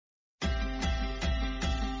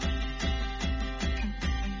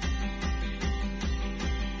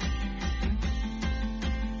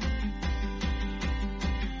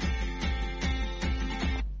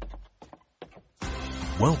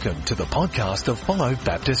Welcome to the podcast of Follow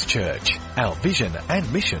Baptist Church. Our vision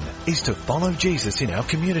and mission is to follow Jesus in our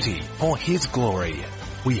community for His glory.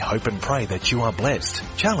 We hope and pray that you are blessed,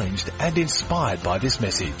 challenged and inspired by this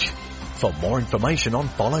message. For more information on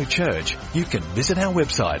Follow Church, you can visit our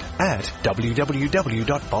website at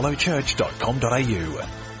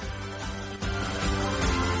www.followchurch.com.au.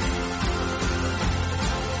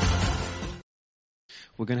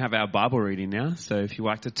 We're going to have our Bible reading now, so if you'd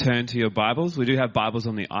like to turn to your Bibles, we do have Bibles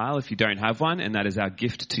on the aisle if you don't have one, and that is our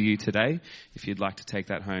gift to you today, if you'd like to take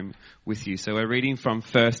that home with you. So we're reading from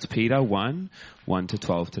 1 Peter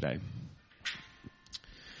 1:1-12 today.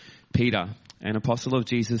 Peter, an apostle of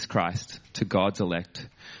Jesus Christ, to God's elect,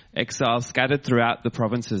 exiles scattered throughout the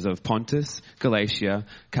provinces of Pontus, Galatia,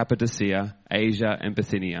 Cappadocia, Asia and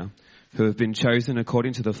Bithynia, who have been chosen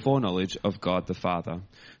according to the foreknowledge of God the Father,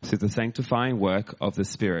 through the sanctifying work of the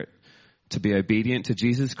Spirit, to be obedient to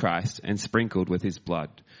Jesus Christ and sprinkled with His blood.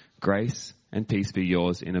 Grace and peace be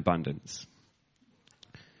yours in abundance.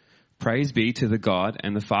 Praise be to the God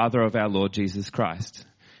and the Father of our Lord Jesus Christ.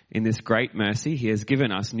 In this great mercy, He has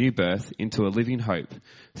given us new birth into a living hope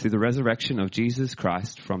through the resurrection of Jesus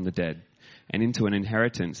Christ from the dead, and into an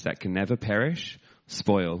inheritance that can never perish,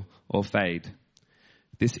 spoil, or fade.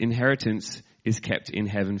 This inheritance is kept in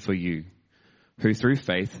heaven for you, who through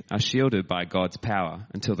faith are shielded by God's power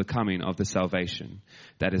until the coming of the salvation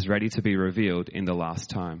that is ready to be revealed in the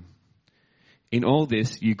last time. In all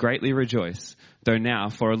this you greatly rejoice, though now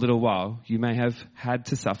for a little while you may have had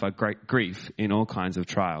to suffer great grief in all kinds of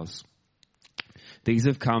trials. These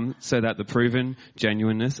have come so that the proven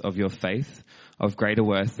genuineness of your faith, of greater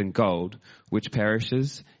worth than gold, which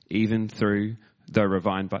perishes even though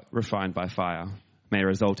refined by fire, may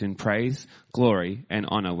result in praise, glory, and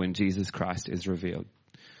honor when Jesus Christ is revealed.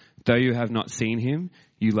 Though you have not seen Him,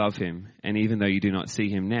 you love Him, and even though you do not see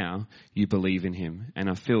Him now, you believe in Him, and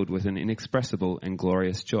are filled with an inexpressible and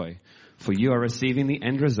glorious joy, for you are receiving the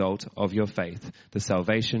end result of your faith, the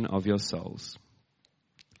salvation of your souls.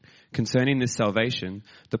 Concerning this salvation,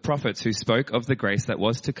 the prophets who spoke of the grace that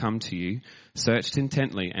was to come to you searched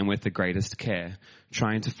intently and with the greatest care,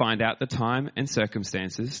 trying to find out the time and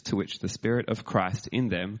circumstances to which the Spirit of Christ in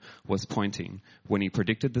them was pointing when He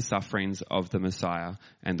predicted the sufferings of the Messiah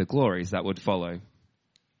and the glories that would follow.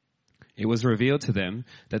 It was revealed to them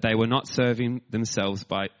that they were not serving themselves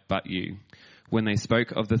but you, when they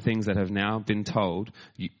spoke of the things that have now been told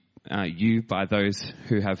you by those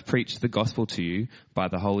who have preached the gospel to you by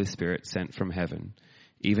the Holy Spirit sent from heaven.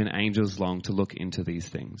 Even angels long to look into these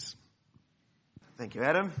things. Thank you,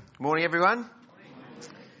 Adam. Good morning, everyone.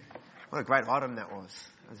 What a great item that was.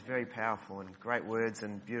 It was very powerful and great words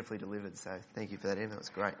and beautifully delivered. So thank you for that, Em. That was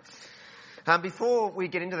great. Before we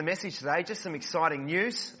get into the message today, just some exciting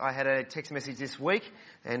news. I had a text message this week,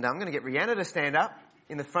 and I'm going to get Rihanna to stand up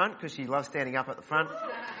in the front because she loves standing up at the front.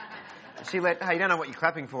 Hey, you don't know what you're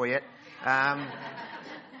clapping for yet.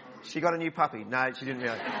 She got a new puppy. No, she didn't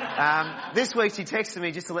really. This week she texted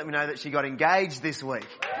me just to let me know that she got engaged this week.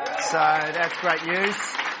 So that's great news.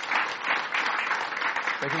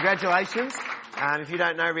 So congratulations. If you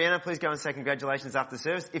don't know Rihanna, please go and say congratulations after the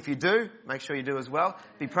service. If you do, make sure you do as well.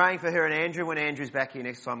 Be praying for her and Andrew. When Andrew's back here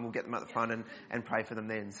next time, we'll get them at the front and pray for them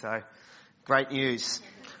then. So great news.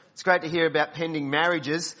 It's great to hear about pending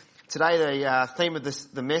marriages. Today the theme of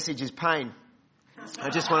the message is pain. I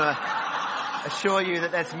just want to assure you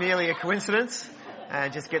that that's merely a coincidence,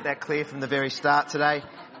 and just get that clear from the very start today.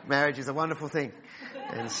 Marriage is a wonderful thing.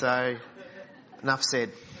 And so, enough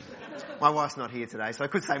said. My wife's not here today, so I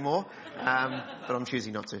could say more, but I'm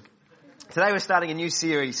choosing not to. Today we're starting a new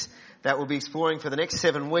series that we'll be exploring for the next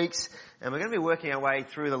 7 weeks, and we're going to be working our way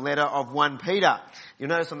through the letter of 1 Peter. You'll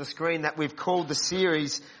notice on the screen that we've called the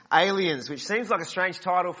series Aliens, which seems like a strange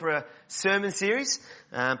title for a sermon series,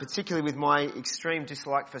 particularly with my extreme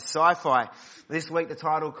dislike for sci-fi. This week the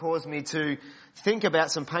title caused me to think about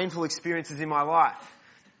some painful experiences in my life.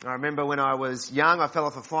 I remember when I was young, I fell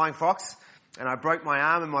off a flying fox, and I broke my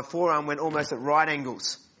arm, and my forearm went almost at right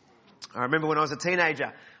angles. I remember when I was a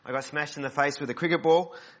teenager, I got smashed in the face with a cricket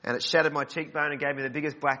ball, and it shattered my cheekbone and gave me the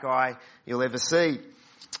biggest black eye you'll ever see.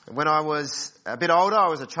 And when I was a bit older, I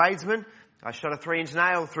was a tradesman. I shot a 3-inch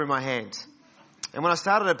nail through my hand. And when I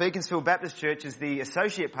started at Beaconsfield Baptist Church as the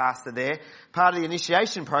associate pastor there, part of the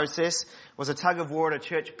initiation process was a tug of war at a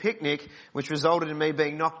church picnic, which resulted in me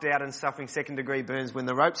being knocked out and suffering second-degree burns when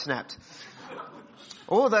the rope snapped.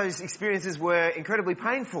 All of those experiences were incredibly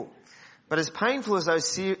painful. But as painful as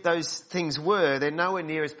those things were, they're nowhere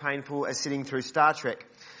near as painful as sitting through Star Trek.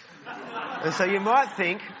 And so you might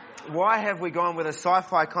think, why have we gone with a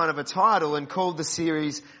sci-fi kind of a title and called the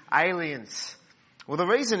series Aliens? Well, the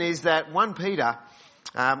reason is that 1 Peter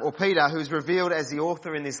or Peter, who's revealed as the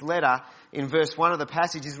author in this letter in verse 1 of the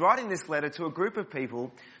passage, is writing this letter to a group of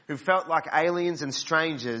people who felt like aliens and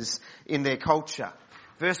strangers in their culture.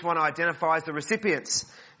 Verse 1 identifies the recipients.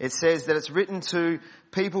 It says that it's written to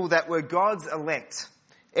people that were God's elect.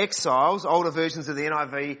 Exiles, older versions of the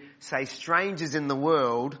NIV say strangers in the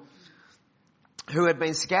world, who had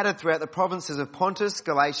been scattered throughout the provinces of Pontus,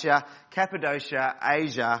 Galatia, Cappadocia,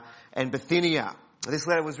 Asia, and Bithynia. This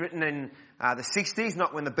letter was written in the 60s,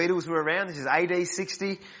 not when the Beatles were around. This is AD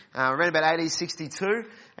 60, around about AD 62.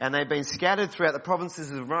 And they've been scattered throughout the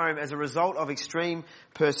provinces of Rome as a result of extreme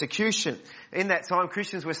persecution. In that time,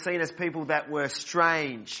 Christians were seen as people that were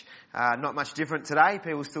strange. Not much different today.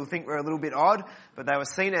 People still think we're a little bit odd, but they were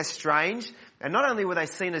seen as strange. And not only were they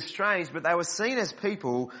seen as strange, but they were seen as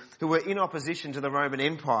people who were in opposition to the Roman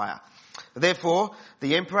Empire. Therefore,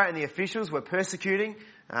 the emperor and the officials were persecuting,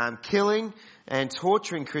 killing and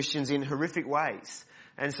torturing Christians in horrific ways.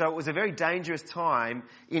 And so it was a very dangerous time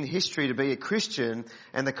in history to be a Christian,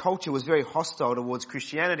 and the culture was very hostile towards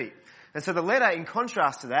Christianity. And so the letter, in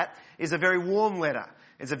contrast to that, is a very warm letter.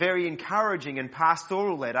 It's a very encouraging and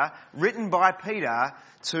pastoral letter written by Peter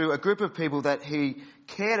to a group of people that he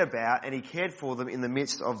cared about, and he cared for them in the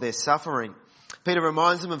midst of their suffering. Peter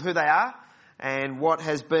reminds them of who they are and what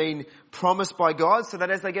has been promised by God, so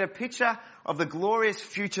that as they get a picture of the glorious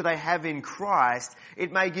future they have in Christ,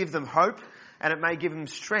 it may give them hope and it may give them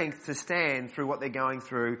strength to stand through what they're going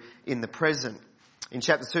through in the present. In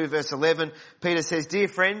chapter 2, verse 11, Peter says, "Dear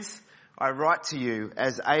friends, I write to you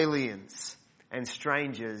as aliens and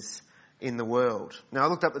strangers in the world." Now, I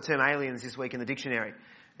looked up the term aliens this week in the dictionary,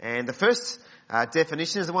 and the first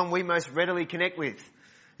definition is the one we most readily connect with.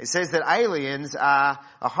 It says that aliens are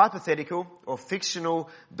a hypothetical or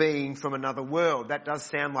fictional being from another world. That does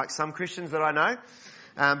sound like some Christians that I know,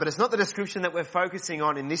 but it's not the description that we're focusing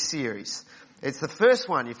on in this series. It's the first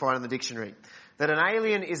one you find in the dictionary, that an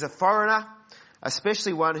alien is a foreigner,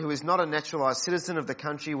 especially one who is not a naturalised citizen of the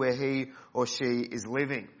country where he or she is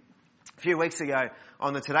living. A few weeks ago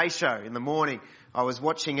on the Today Show in the morning, I was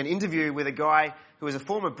watching an interview with a guy who was a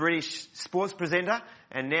former British sports presenter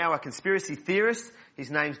and now a conspiracy theorist.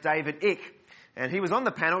 His name's David Icke. And he was on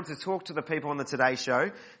the panel to talk to the people on the Today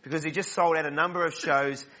Show because he just sold out a number of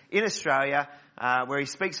shows in Australia where he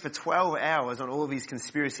speaks for 12 hours on all of his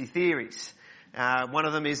conspiracy theories. One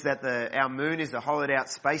of them is that our moon is a hollowed out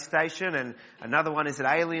space station, and another one is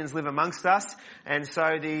that aliens live amongst us. And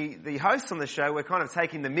so the hosts on the show were kind of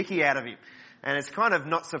taking the mickey out of him. And it's kind of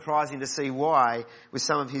not surprising to see why with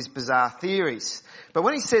some of his bizarre theories. But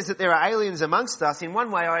when he says that there are aliens amongst us, in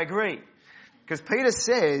one way I agree. Because Peter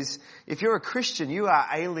says, if you're a Christian, you are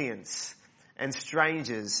aliens and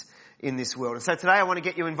strangers in this world. And so today I want to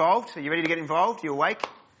get you involved. Are you ready to get involved? You awake?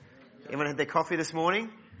 Anyone had their coffee this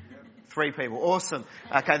morning? 3 people. Awesome.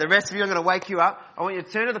 Okay, the rest of you, I'm going to wake you up. I want you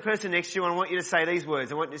to turn to the person next to you and I want you to say these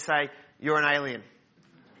words. I want you to say, "You're an alien."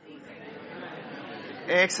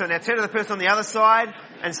 Excellent. Now turn to the person on the other side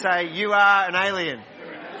and say, "You are an alien."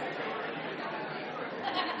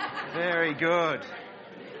 Very good.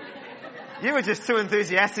 You were just too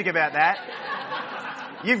enthusiastic about that.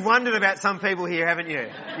 You've wondered about some people here, haven't you?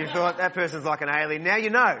 You thought that person's like an alien. Now you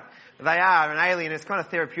know they are an alien. It's kind of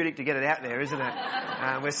therapeutic to get it out there, isn't it?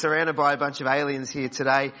 We're surrounded by a bunch of aliens here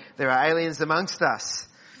today. There are aliens amongst us.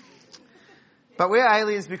 But we're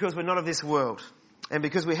aliens because we're not of this world and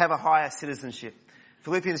because we have a higher citizenship.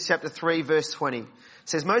 Philippians chapter 3 verse 20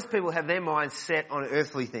 says most people have their minds set on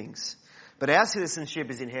earthly things, but our citizenship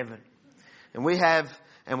is in heaven. And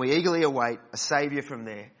we eagerly await a saviour from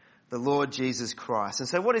there, the Lord Jesus Christ. And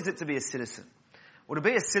so what is it to be a citizen? Well, to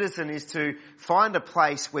be a citizen is to find a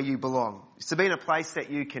place where you belong. It's to be in a place that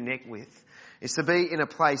you connect with. It's to be in a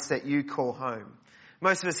place that you call home.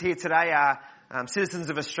 Most of us here today are citizens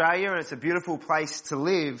of Australia, and it's a beautiful place to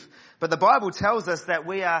live. But the Bible tells us that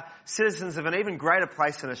we are citizens of an even greater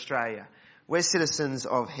place in Australia. We're citizens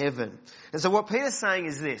of heaven. And so what Peter's saying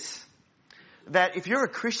is this, that if you're a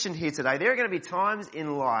Christian here today, there are going to be times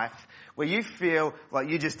in life where you feel like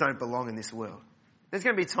you just don't belong in this world. There's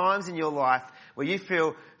going to be times in your life where you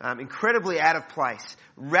feel incredibly out of place,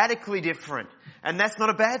 radically different. And that's not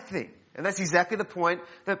a bad thing. And that's exactly the point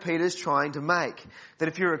that Peter's trying to make. That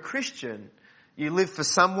if you're a Christian, you live for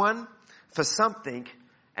someone, for something,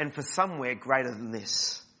 and for somewhere greater than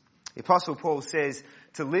this. The Apostle Paul says,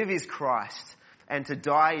 to live is Christ and to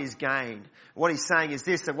die is gain. What he's saying is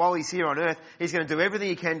this, that while he's here on earth, he's going to do everything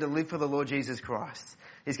he can to live for the Lord Jesus Christ.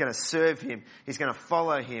 He's going to serve him. He's going to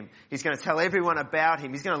follow him. He's going to tell everyone about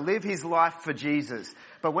him. He's going to live his life for Jesus.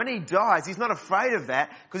 But when he dies, he's not afraid of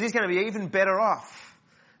that because he's going to be even better off.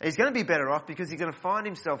 He's going to be better off because he's going to find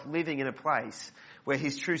himself living in a place where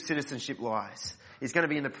his true citizenship lies. He's going to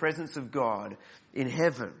be in the presence of God in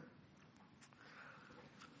heaven.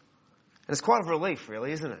 And it's quite a relief,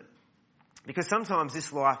 really, isn't it? Because sometimes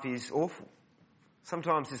this life is awful.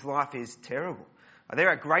 Sometimes this life is terrible. There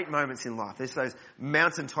are great moments in life. There's those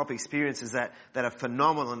mountaintop experiences that are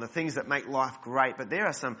phenomenal and the things that make life great. But there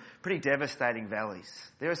are some pretty devastating valleys.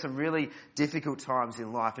 There are some really difficult times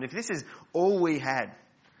in life. And if this is all we had,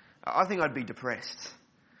 I think I'd be depressed.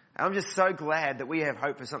 And I'm just so glad that we have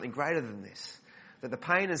hope for something greater than this. That the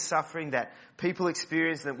pain and suffering that people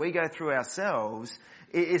experience, that we go through ourselves,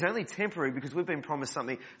 is only temporary because we've been promised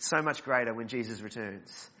something so much greater when Jesus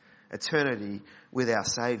returns. Eternity with our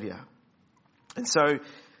Saviour. And so,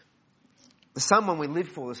 the someone we live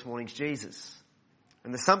for this morning is Jesus.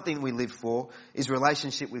 And the something we live for is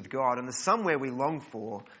relationship with God. And the somewhere we long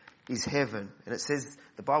for is heaven. And it says,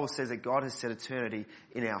 the Bible says that God has set eternity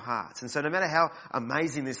in our hearts. And so no matter how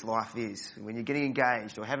amazing this life is, when you're getting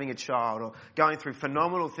engaged or having a child or going through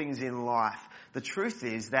phenomenal things in life, the truth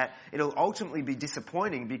is that it'll ultimately be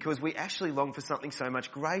disappointing because we actually long for something so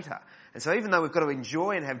much greater. And so even though we've got to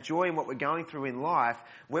enjoy and have joy in what we're going through in life,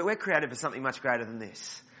 we're created for something much greater than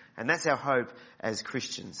this. And that's our hope as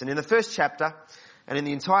Christians. And in the first chapter, and in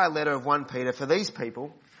the entire letter of 1 Peter, for these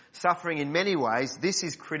people, suffering in many ways, this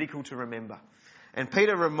is critical to remember. And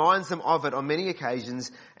Peter reminds them of it on many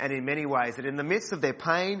occasions and in many ways, that in the midst of their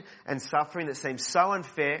pain and suffering that seems so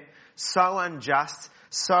unfair, so unjust,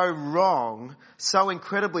 so wrong, so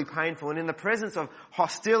incredibly painful, and in the presence of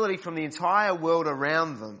hostility from the entire world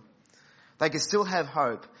around them, they can still have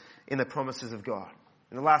hope in the promises of God.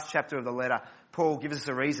 In the last chapter of the letter, Paul gives us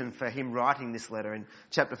a reason for him writing this letter in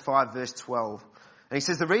chapter 5, verse 12. And he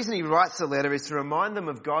says the reason he writes the letter is to remind them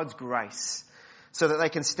of God's grace so that they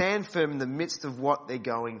can stand firm in the midst of what they're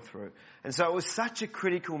going through. And so it was such a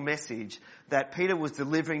critical message that Peter was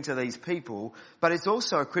delivering to these people, but it's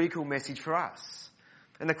also a critical message for us.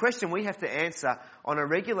 And the question we have to answer on a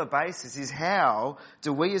regular basis is, how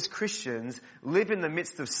do we as Christians live in the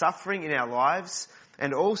midst of suffering in our lives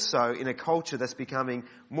and also in a culture that's becoming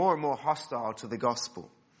more and more hostile to the gospel?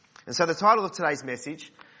 And so the title of today's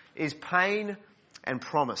message is Pain and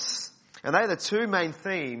Promise. And they are the two main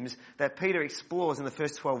themes that Peter explores in the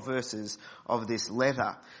first 12 verses of this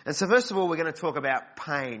letter. And so first of all, we're going to talk about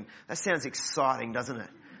pain. That sounds exciting, doesn't it?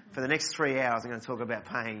 For the next 3 hours, I'm going to talk about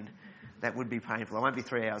pain. That would be painful. It won't be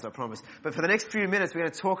 3 hours, I promise. But for the next few minutes, we're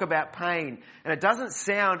going to talk about pain. And it doesn't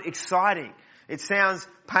sound exciting. It sounds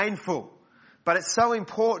painful. But it's so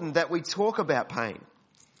important that we talk about pain.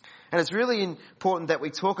 And it's really important that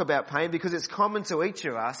we talk about pain because it's common to each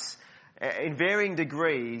of us in varying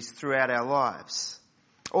degrees throughout our lives.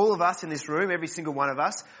 All of us in this room, every single one of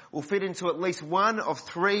us, will fit into at least one of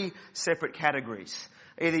three separate categories.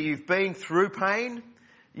 Either you've been through pain,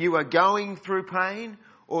 you are going through pain,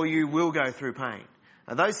 or you will go through pain.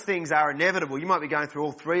 Now, those things are inevitable. You might be going through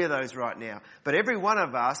all three of those right now. But every one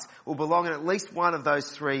of us will belong in at least one of those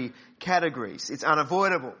three categories. It's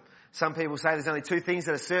unavoidable. Some people say there's only two things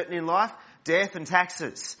that are certain in life: death and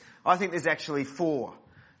taxes. I think there's actually four.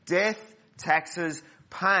 Death, taxes,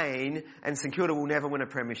 pain, and St Kilda will never win a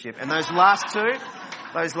premiership. And those last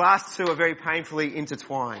two are very painfully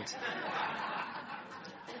intertwined.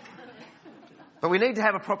 But we need to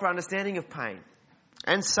have a proper understanding of pain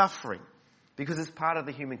and suffering because it's part of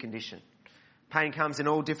the human condition. Pain comes in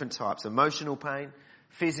all different types: emotional pain,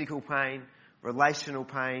 physical pain, relational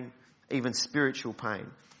pain, even spiritual pain.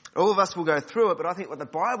 All of us will go through it, but I think what the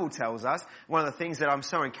Bible tells us, one of the things that I'm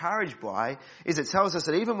so encouraged by, is it tells us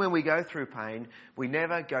that even when we go through pain, we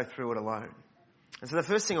never go through it alone. And so the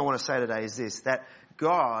first thing I want to say today is this: that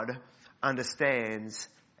God understands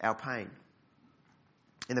our pain.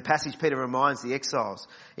 In the passage, Peter reminds the exiles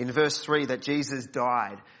in verse 3 that Jesus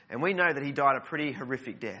died. And we know that he died a pretty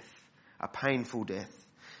horrific death, a painful death.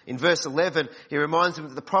 In verse 11, he reminds them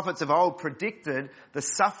that the prophets of old predicted the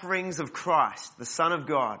sufferings of Christ, the Son of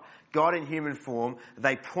God, God in human form.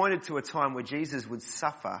 They pointed to a time where Jesus would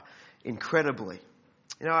suffer incredibly.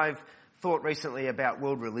 You know, I've thought recently about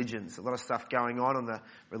world religions, a lot of stuff going on the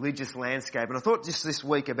religious landscape. And I thought just this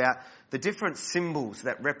week about the different symbols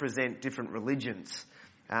that represent different religions.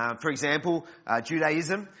 For example,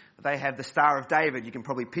 Judaism, they have the Star of David. You can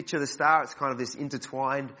probably picture the star. It's kind of this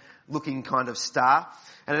intertwined looking kind of star.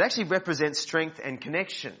 And it actually represents strength and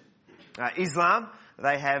connection. Islam,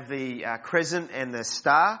 they have the crescent and the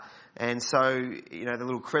star. And so, you know, the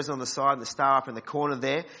little crescent on the side and the star up in the corner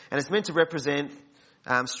there. And it's meant to represent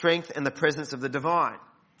strength and the presence of the divine.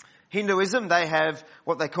 Hinduism, they have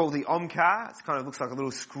what they call the Omkar. It kind of looks like a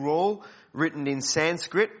little scroll written in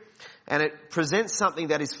Sanskrit, and it presents something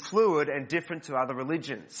that is fluid and different to other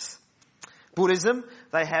religions. Buddhism,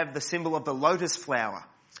 they have the symbol of the lotus flower,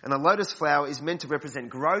 and the lotus flower is meant to represent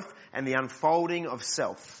growth and the unfolding of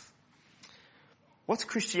self. What's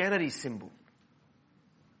Christianity's symbol?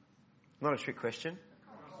 Not a trick question.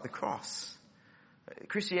 The cross.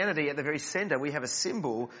 Christianity, at the very centre, we have a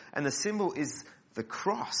symbol, and the symbol is the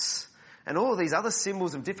cross. And all of these other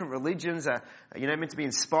symbols of different religions are, meant to be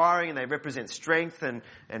inspiring, and they represent strength and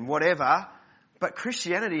whatever. But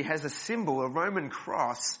Christianity has a symbol, a Roman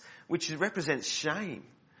cross, which represents shame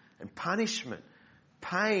and punishment,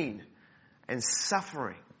 pain and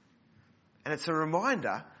suffering. And it's a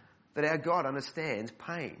reminder that our God understands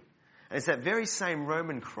pain. And it's that very same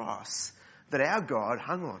Roman cross that our God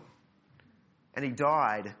hung on. And he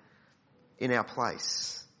died in our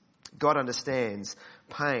place. God understands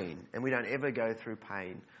pain, and we don't ever go through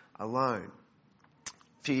pain alone.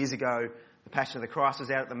 A few years ago, The Passion of the Christ was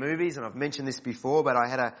out at the movies, and I've mentioned this before, but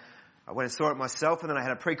I went and saw it myself, and then I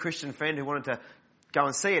had a pre-Christian friend who wanted to go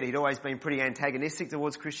and see it. He'd always been pretty antagonistic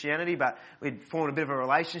towards Christianity, but we'd formed a bit of a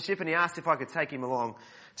relationship, and he asked if I could take him along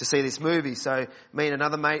to see this movie. So me and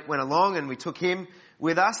another mate went along, and we took him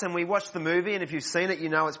with us, and we watched the movie, and if you've seen it, you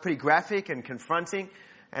know it's pretty graphic and confronting,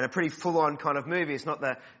 and a pretty full-on kind of movie. It's not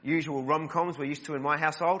the usual rom-coms we're used to in my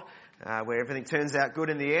household, where everything turns out good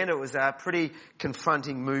in the end. It was a pretty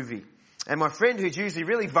confronting movie. And my friend, who's usually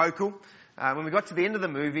really vocal, when we got to the end of the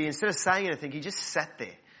movie, instead of saying anything, he just sat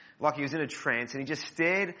there like he was in a trance, and he just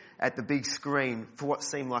stared at the big screen for what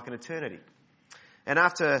seemed like an eternity. And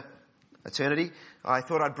after eternity, I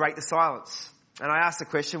thought I'd break the silence. And I asked the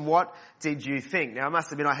question, what did you think? Now, I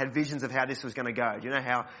must admit, I had visions of how this was going to go. Do you know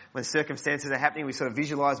how when circumstances are happening, we sort of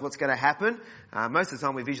visualise what's going to happen? Most of the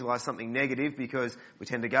time we visualise something negative because we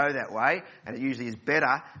tend to go that way, and it usually is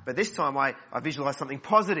better. But this time I visualised something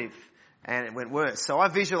positive, and it went worse. So I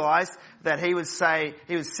visualised that he would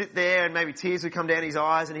sit there and maybe tears would come down his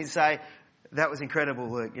eyes, and he'd say, "That was incredible,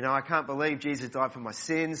 Luke. I can't believe Jesus died for my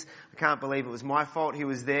sins. I can't believe it was my fault he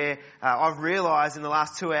was there. I've realised in the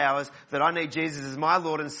last 2 hours that I need Jesus as my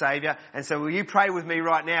Lord and Saviour. And so will you pray with me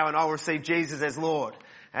right now and I'll receive Jesus as Lord?"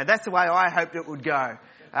 And that's the way I hoped it would go.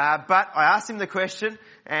 But I asked him the question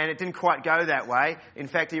and it didn't quite go that way. In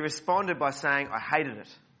fact, he responded by saying, "I hated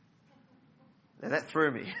it." Now that threw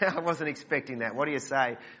me. I wasn't expecting that. What do you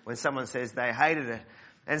say when someone says they hated it?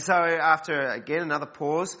 And so after, again, another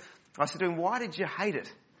pause, I said to him, "Why did you hate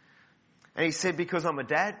it?" And he said, "Because I'm a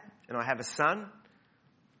dad and I have a son.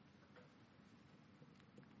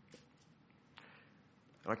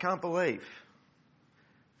 And I can't believe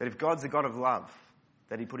that if God's a God of love,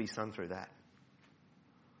 that he put his son through that.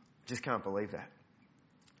 Just can't believe that."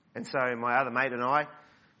 And so my other mate and I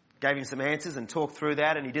gave him some answers and talked through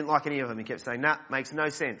that, and he didn't like any of them. He kept saying, "Nah, makes no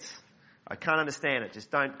sense. I can't understand it.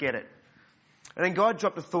 Just don't get it." And then God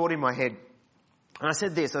dropped a thought in my head. And I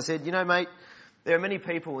said this, mate, there are many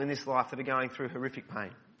people in this life that are going through horrific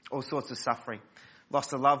pain, all sorts of suffering.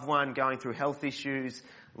 Lost a loved one, going through health issues,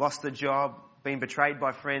 lost a job, been betrayed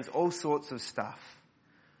by friends, all sorts of stuff.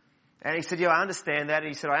 And he said, "Yeah, I understand that." And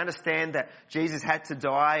he said, "I understand that Jesus had to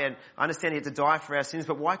die, and I understand he had to die for our sins,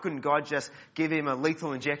 but why couldn't God just give him a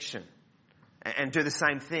lethal injection and do the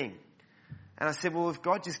same thing?" And I said, "Well, if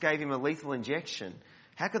God just gave him a lethal injection,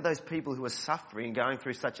 how could those people who are suffering and going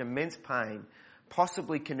through such immense pain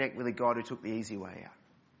possibly connect with a God who took the easy way out?"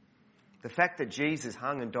 The fact that Jesus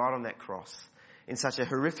hung and died on that cross in such a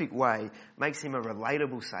horrific way makes him a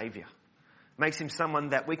relatable saviour. Makes him someone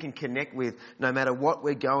that we can connect with no matter what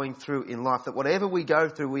we're going through in life. That whatever we go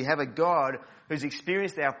through, we have a God who's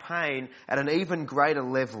experienced our pain at an even greater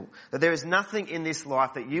level. That there is nothing in this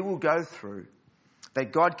life that you will go through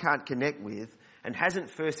that God can't connect with and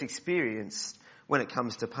hasn't first experienced when it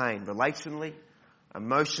comes to pain. Relationally,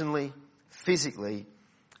 emotionally, physically,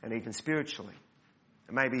 and even spiritually.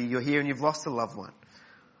 And maybe you're here and you've lost a loved one.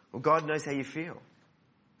 Well, God knows how you feel.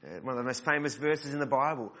 One of the most famous verses in the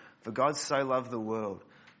Bible. "For God so loved the world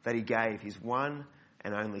that he gave his one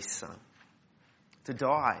and only son to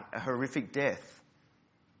die a horrific death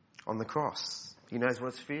on the cross." He knows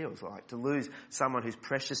what it feels like to lose someone who's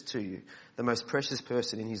precious to you, the most precious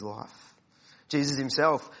person in his life. Jesus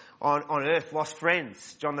himself on earth lost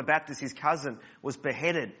friends. John the Baptist, his cousin, was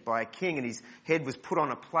beheaded by a king and his head was put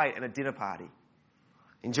on a plate at a dinner party.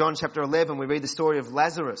 In John chapter 11, we read the story of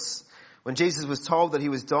Lazarus. When Jesus was told that he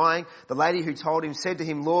was dying, the lady who told him said to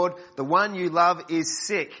him, "Lord, the one you love is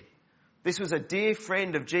sick." This was a dear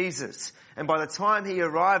friend of Jesus. And by the time he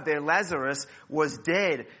arrived there, Lazarus was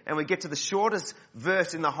dead. And we get to the shortest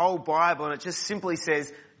verse in the whole Bible, and it just simply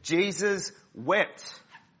says, Jesus wept.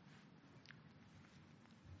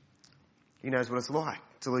 He knows what it's like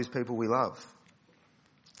to lose people we love.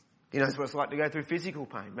 He knows what it's like to go through physical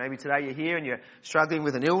pain. Maybe today you're here and you're struggling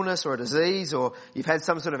with an illness or a disease, or you've had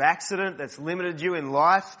some sort of accident that's limited you in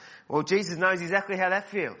life. Well, Jesus knows exactly how that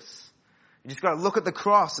feels. You just got to look at the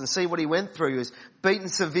cross and see what he went through. He was beaten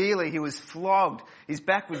severely. He was flogged. His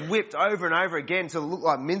back was whipped over and over again till it looked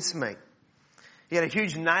like mincemeat. He had a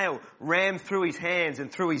huge nail rammed through his hands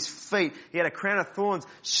and through his feet. He had a crown of thorns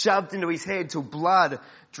shoved into his head till blood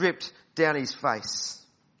dripped down his face.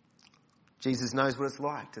 Jesus knows what it's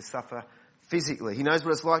like to suffer physically. He knows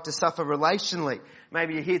what it's like to suffer relationally.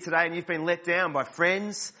 Maybe you're here today and you've been let down by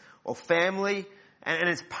friends or family, and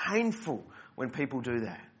it's painful when people do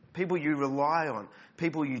that. People you rely on,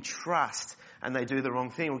 people you trust, and they do the wrong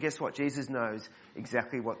thing. Well, guess what? Jesus knows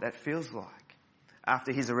exactly what that feels like.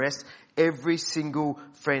 After his arrest, every single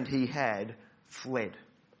friend he had fled.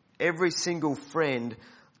 Every single friend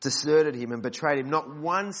deserted him and betrayed him. Not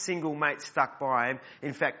one single mate stuck by him.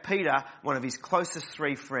 In fact, Peter, one of his closest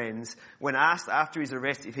three friends, when asked after his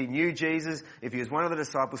arrest if he knew Jesus, if he was one of the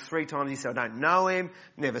disciples, 3 times he said, "I don't know him,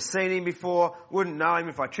 never seen him before, wouldn't know him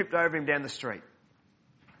if I tripped over him down the street."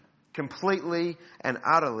 Completely and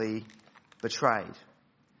utterly betrayed.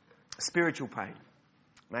 Spiritual pain.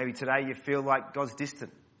 Maybe today you feel like God's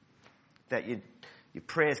distant, that your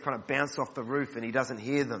prayers kind of bounce off the roof and he doesn't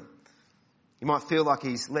hear them. You might feel like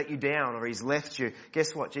he's let you down or he's left you.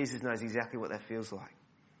 Guess what? Jesus knows exactly what that feels like.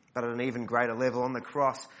 But at an even greater level, on the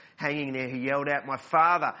cross, hanging there, he yelled out, my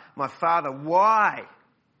Father, why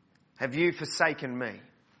have you forsaken me?"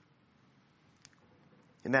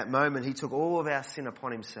 In that moment, he took all of our sin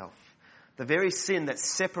upon himself. The very sin that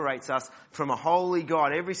separates us from a holy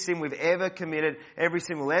God. Every sin we've ever committed, every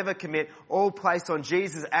sin we'll ever commit, all placed on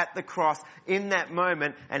Jesus at the cross in that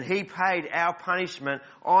moment. And he paid our punishment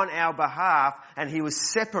on our behalf, and he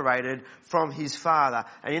was separated from his Father.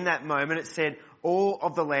 And in that moment it said all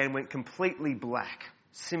of the land went completely black,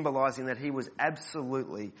 symbolising that he was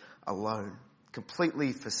absolutely alone,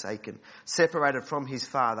 completely forsaken, separated from his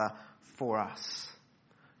Father for us.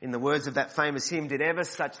 In the words of that famous hymn, "Did ever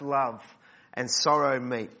such love and sorrow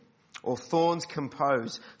meet, or thorns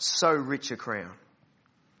compose so rich a crown?"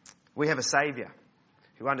 We have a Saviour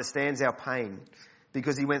who understands our pain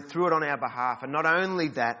because he went through it on our behalf. And not only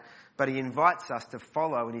that, but he invites us to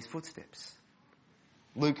follow in his footsteps.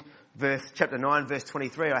 Luke chapter 9, verse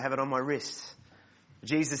 23, I have it on my wrist.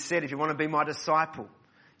 Jesus said, if you want to be my disciple,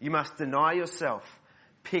 you must deny yourself,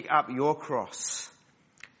 pick up your cross,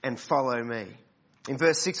 and follow me. In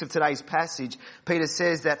verse 6 of today's passage, Peter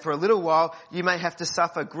says that for a little while you may have to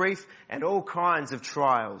suffer grief and all kinds of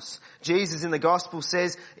trials. Jesus in the gospel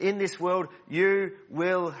says, in this world you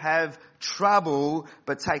will have trouble,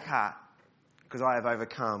 but take heart, because I have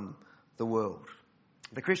overcome the world.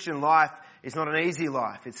 The Christian life is not an easy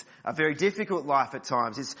life. It's a very difficult life at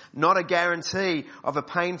times. It's not a guarantee of a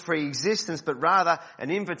pain-free existence, but rather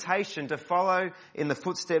an invitation to follow in the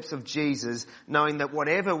footsteps of Jesus, knowing that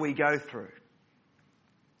whatever we go through,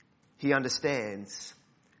 he understands,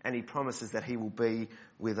 and he promises that he will be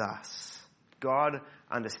with us. God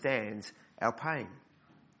understands our pain.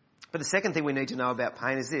 But the second thing we need to know about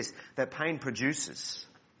pain is this, that pain produces.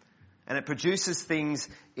 And it produces things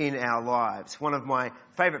in our lives. One of my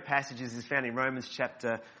favourite passages is found in Romans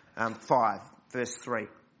chapter 5, verse 3.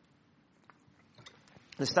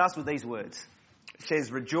 It starts with these words. It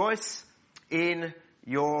says, rejoice in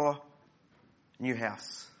your new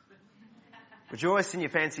house. Rejoice in your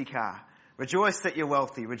fancy car. Rejoice that you're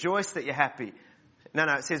wealthy. Rejoice that you're happy. No,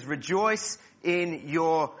 it says rejoice in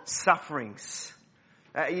your sufferings.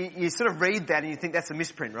 You sort of read that and you think that's a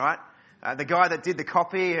misprint, right? The guy that did the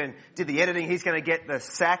copy and did the editing, he's going to get the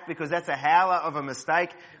sack because that's a howler of a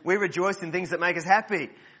mistake. We rejoice in things that make us happy,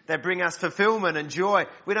 that bring us fulfillment and joy.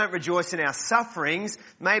 We don't rejoice in our sufferings.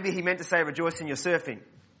 Maybe he meant to say rejoice in your surfing.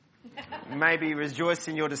 Maybe rejoice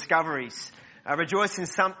in your discoveries. Rejoice in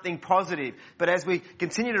something positive. But as we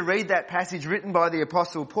continue to read that passage written by the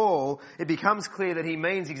Apostle Paul, it becomes clear that he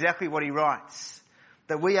means exactly what he writes.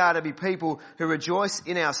 That we are to be people who rejoice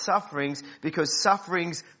in our sufferings because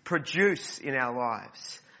sufferings produce in our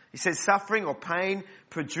lives. He says suffering or pain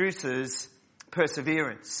produces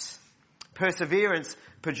perseverance. Perseverance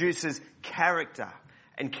produces character.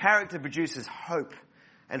 And character produces hope.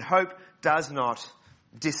 And hope does not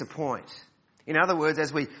disappoint. In other words,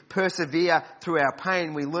 as we persevere through our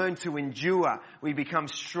pain, we learn to endure. We become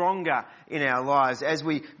stronger in our lives. As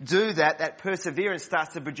we do that, that perseverance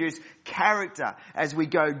starts to produce character. As we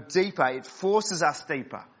go deeper, it forces us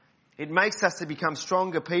deeper. It makes us to become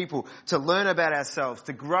stronger people, to learn about ourselves,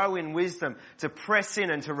 to grow in wisdom, to press in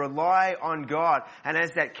and to rely on God. And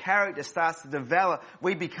as that character starts to develop,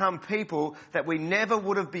 we become people that we never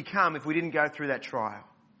would have become if we didn't go through that trial.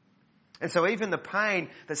 And so even the pain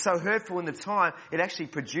that's so hurtful in the time, it actually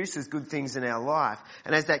produces good things in our life.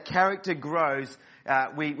 And as that character grows,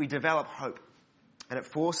 we develop hope. And it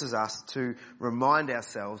forces us to remind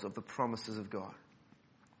ourselves of the promises of God.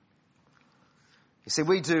 You see,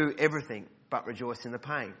 we do everything but rejoice in the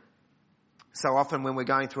pain. So often when we're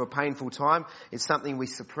going through a painful time, it's something we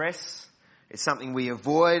suppress, it's something we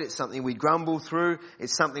avoid, it's something we grumble through,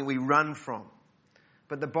 it's something we run from.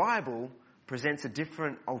 But the Bible presents a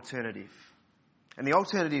different alternative. And the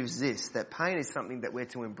alternative is this, that pain is something that we're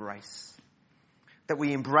to embrace. That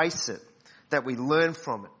we embrace it, that we learn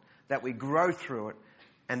from it, that we grow through it,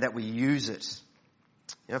 and that we use it.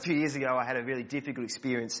 You know, a few years ago I had a really difficult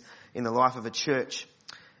experience in the life of a church.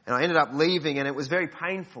 And I ended up leaving and it was very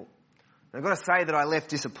painful. And I've got to say that I left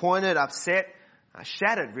disappointed, upset,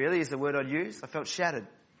 shattered really is the word I'd use. I felt shattered.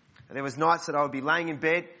 And there was nights that I would be laying in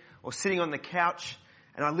bed or sitting on the couch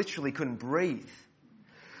and I literally couldn't breathe.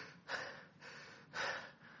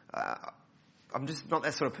 I'm just not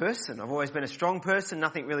that sort of person. I've always been a strong person.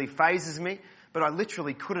 Nothing really phases me. But I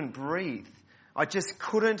literally couldn't breathe. I just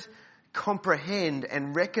couldn't comprehend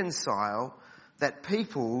and reconcile that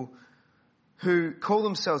people who call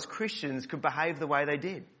themselves Christians could behave the way they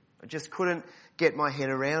did. I just couldn't get my head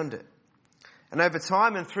around it. And over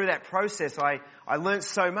time and through that process, I learnt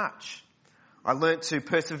so much. I learnt to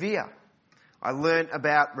persevere. I learnt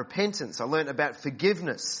about repentance. I learnt about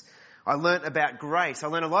forgiveness. I learnt about grace. I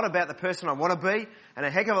learnt a lot about the person I want to be and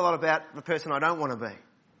a heck of a lot about the person I don't want to be.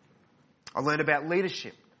 I learnt about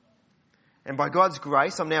leadership. And by God's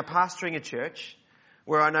grace, I'm now pastoring a church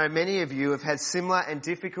where I know many of you have had similar and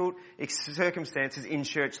difficult circumstances in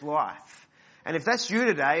church life. And if that's you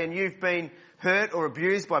today and you've been hurt or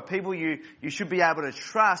abused by people you should be able to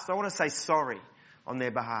trust, I want to say sorry on their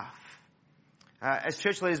behalf. As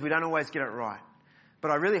church leaders, we don't always get it right. But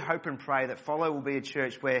I really hope and pray that Follow will be a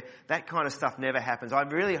church where that kind of stuff never happens. I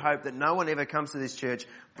really hope that no one ever comes to this church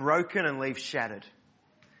broken and leaves shattered.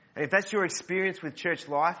 And if that's your experience with church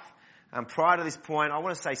life, prior to this point, I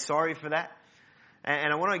want to say sorry for that.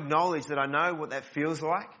 And I want to acknowledge that I know what that feels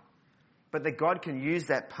like, but that God can use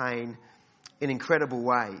that pain in incredible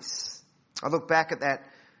ways. I look back at that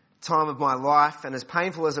time of my life, and as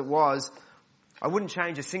painful as it was, I wouldn't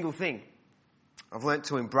change a single thing. I've learnt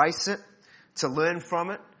to embrace it, to learn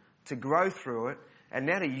from it, to grow through it, and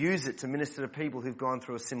now to use it to minister to people who've gone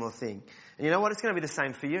through a similar thing. And you know what? It's going to be the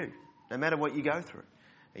same for you, no matter what you go through.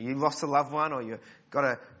 You lost a loved one, or you've got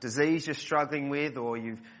a disease you're struggling with, or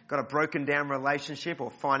you've got a broken down relationship, or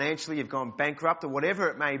financially you've gone bankrupt, or whatever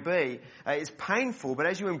it may be. It's painful, but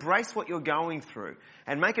as you embrace what you're going through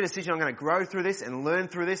and make a decision, I'm going to grow through this and learn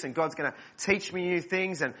through this, and God's going to teach me new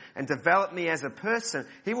things and develop me as a person,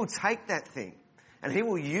 He will take that thing and He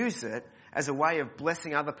will use it as a way of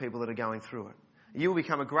blessing other people that are going through it. You will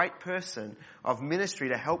become a great person of ministry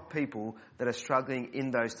to help people that are struggling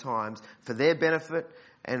in those times for their benefit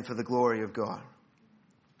and for the glory of God.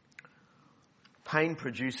 Pain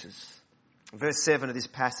produces. Verse 7 of this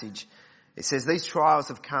passage, it says, "These trials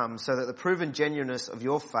have come so that the proven genuineness of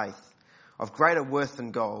your faith, of greater worth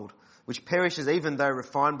than gold, which perishes even though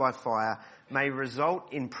refined by fire, may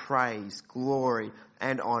result in praise, glory,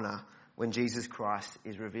 and honour when Jesus Christ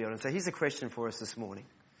is revealed." And so here's a question for us this morning.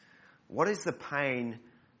 What is the pain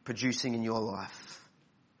producing in your life?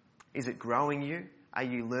 Is it growing you? Are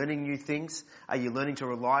you learning new things? Are you learning to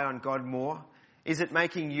rely on God more? Is it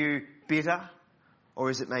making you bitter, or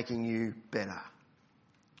is it making you better?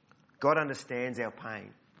 God understands our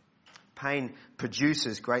pain. Pain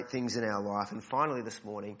produces great things in our life. And finally this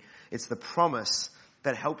morning, it's the promise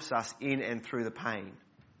that helps us in and through the pain.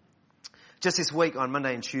 Just this week on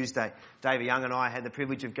Monday and Tuesday, David Young and I had the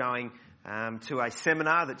privilege of going to a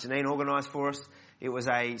seminar that Janine organised for us. It was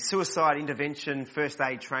a suicide intervention first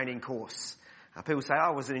aid training course. People say,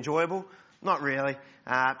 "Oh, was it enjoyable?" Not really.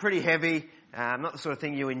 Pretty heavy. Not the sort of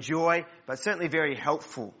thing you enjoy, but certainly very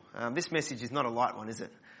helpful. This message is not a light one, is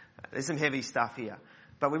it? There's some heavy stuff here.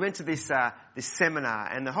 But we went to this seminar,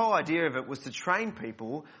 and the whole idea of it was to train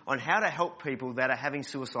people on how to help people that are having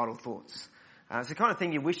suicidal thoughts. It's the kind of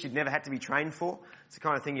thing you wish you'd never had to be trained for. It's the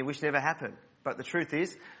kind of thing you wish never happened. But the truth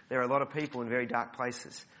is, there are a lot of people in very dark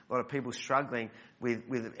places. A lot of people struggling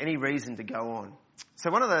with any reason to go on.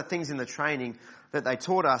 So one of the things in the training that they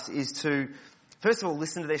taught us is to, first of all,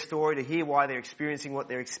 listen to their story, to hear why they're experiencing what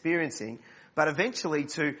they're experiencing, but eventually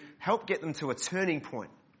to help get them to a turning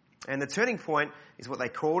point. And the turning point is what they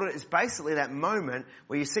called it. It's basically that moment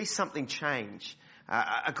where you see something change,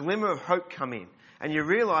 a glimmer of hope come in. And you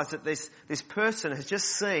realise that this person has just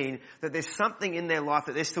seen that there's something in their life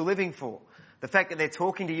that they're still living for. The fact that they're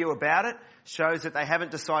talking to you about it shows that they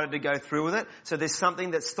haven't decided to go through with it. So there's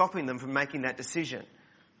something that's stopping them from making that decision.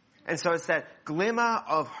 And so it's that glimmer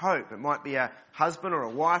of hope. It might be a husband or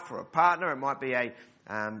a wife or a partner. It might be a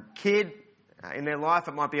kid in their life.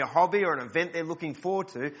 It might be a hobby or an event they're looking forward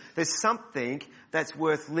to. There's something that's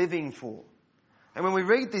worth living for. And when we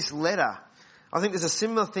read this letter, I think there's a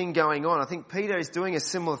similar thing going on. I think Peter is doing a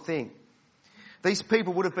similar thing. These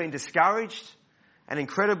people would have been discouraged and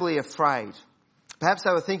incredibly afraid. Perhaps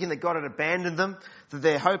they were thinking that God had abandoned them, that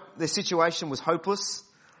their situation was hopeless.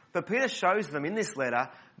 But Peter shows them in this letter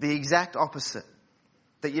the exact opposite.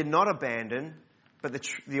 That you're not abandoned, but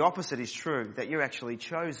the opposite is true, that you're actually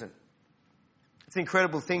chosen. It's an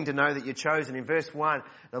incredible thing to know that you're chosen. In verse 1,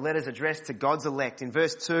 the letter's addressed to God's elect. In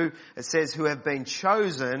verse 2, it says, who have been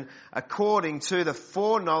chosen according to the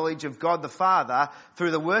foreknowledge of God the Father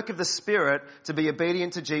through the work of the Spirit to be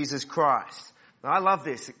obedient to Jesus Christ. Now, I love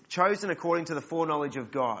this. Chosen according to the foreknowledge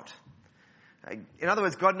of God. In other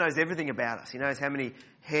words, God knows everything about us. He knows how many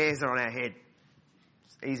hairs are on our head.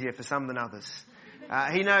 It's easier for some than others.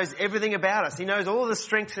 He knows everything about us. He knows all the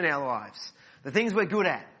strengths in our lives. The things we're good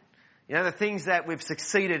at. You know, the things that we've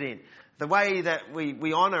succeeded in. The way that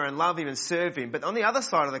we honour and love Him and serve Him. But on the other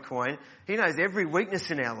side of the coin, He knows every weakness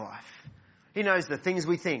in our life. He knows the things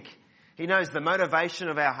we think. He knows the motivation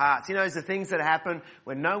of our hearts. He knows the things that happen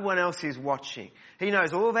when no one else is watching. He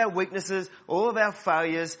knows all of our weaknesses, all of our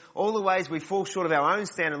failures, all the ways we fall short of our own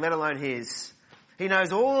standard, let alone His. He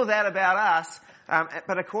knows all of that about us,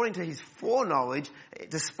 but according to His foreknowledge,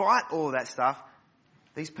 despite all of that stuff,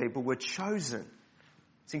 these people were chosen.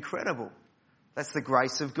 It's incredible. That's the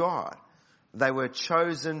grace of God. They were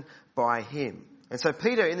chosen by Him. And so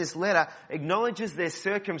Peter, in this letter, acknowledges their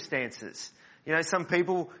circumstances. You know, some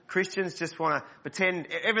people, Christians, just want to pretend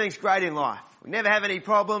everything's great in life. We never have any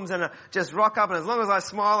problems and just rock up, and as long as I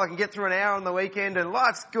smile, I can get through an hour on the weekend and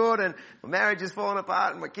life's good and my marriage is falling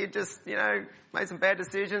apart and my kid just, made some bad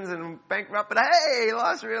decisions and bankrupt, but hey,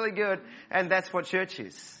 life's really good. And that's what church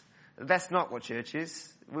is. That's not what church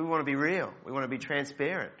is. We want to be real. We want to be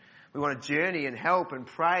transparent. We want to journey and help and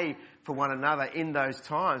pray for one another in those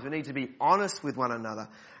times. We need to be honest with one another.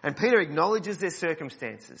 And Peter acknowledges their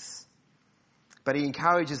circumstances. But he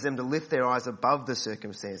encourages them to lift their eyes above the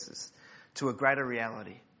circumstances to a greater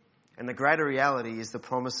reality. And the greater reality is the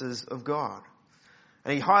promises of God.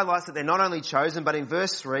 And he highlights that they're not only chosen, but in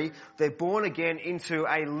verse 3, they're born again into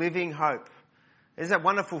a living hope. Isn't that a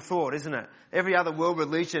wonderful thought, isn't it? Every other world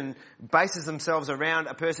religion bases themselves around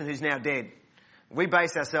a person who's now dead. We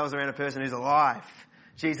base ourselves around a person who's alive.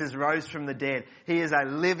 Jesus rose from the dead. He is a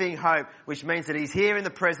living hope, which means that He's here in the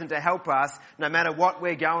present to help us no matter what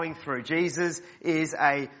we're going through. Jesus is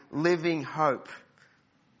a living hope.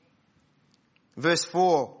 Verse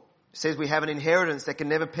 4 says we have an inheritance that can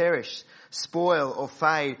never perish, spoil or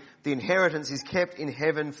fade. The inheritance is kept in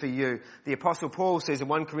heaven for you. The Apostle Paul says in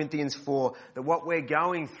 1 Corinthians 4 that what we're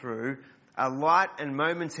going through are light and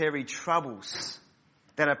momentary troubles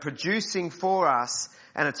that are producing for us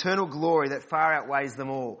an eternal glory that far outweighs them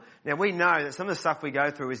all. Now we know that some of the stuff we go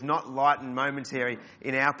through is not light and momentary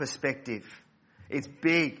in our perspective. It's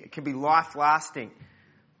big. It can be life-lasting.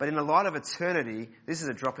 But in the light of eternity, this is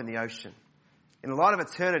a drop in the ocean. In the light of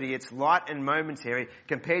eternity, it's light and momentary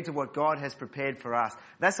compared to what God has prepared for us.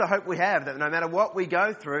 That's the hope we have, that no matter what we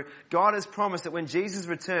go through, God has promised that when Jesus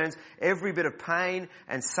returns, every bit of pain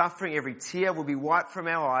and suffering, every tear will be wiped from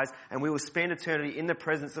our eyes, and we will spend eternity in the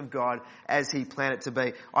presence of God as He planned it to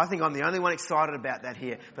be. I think I'm the only one excited about that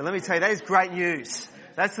here. But let me tell you, that is great news.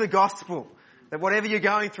 That's the gospel. That whatever you're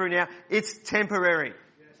going through now, it's temporary.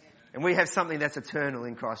 And we have something that's eternal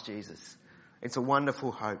in Christ Jesus. It's a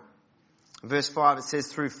wonderful hope. Verse 5, it says,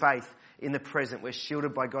 through faith in the present, we're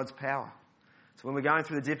shielded by God's power. So when we're going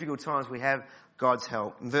through the difficult times, we have God's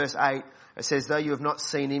help. In verse 8, it says, though you have not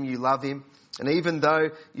seen Him, you love Him. And even though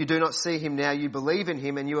you do not see Him now, you believe in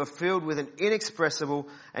Him, and you are filled with an inexpressible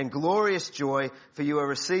and glorious joy, for you are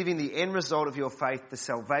receiving the end result of your faith, the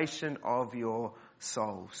salvation of your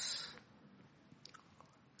souls.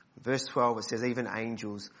 Verse 12, it says, even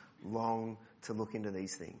angels long to look into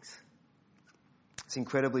these things. It's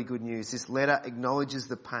incredibly good news. This letter acknowledges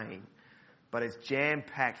the pain, but it's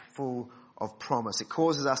jam-packed full of promise. It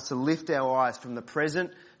causes us to lift our eyes from the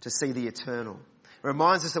present to see the eternal. It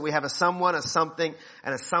reminds us that we have a someone, a something,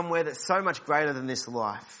 and a somewhere that's so much greater than this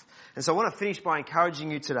life. And so I want to finish by encouraging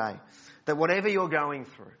you today that whatever you're going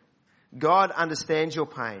through, God understands your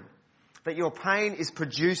pain. that your pain is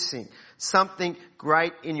producing something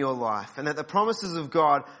great in your life, and that the promises of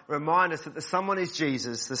God remind us that the someone is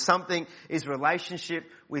Jesus, the something is relationship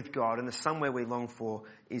with God, and the somewhere we long for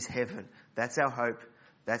is heaven. That's our hope,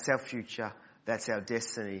 that's our future, that's our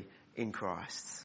destiny in Christ.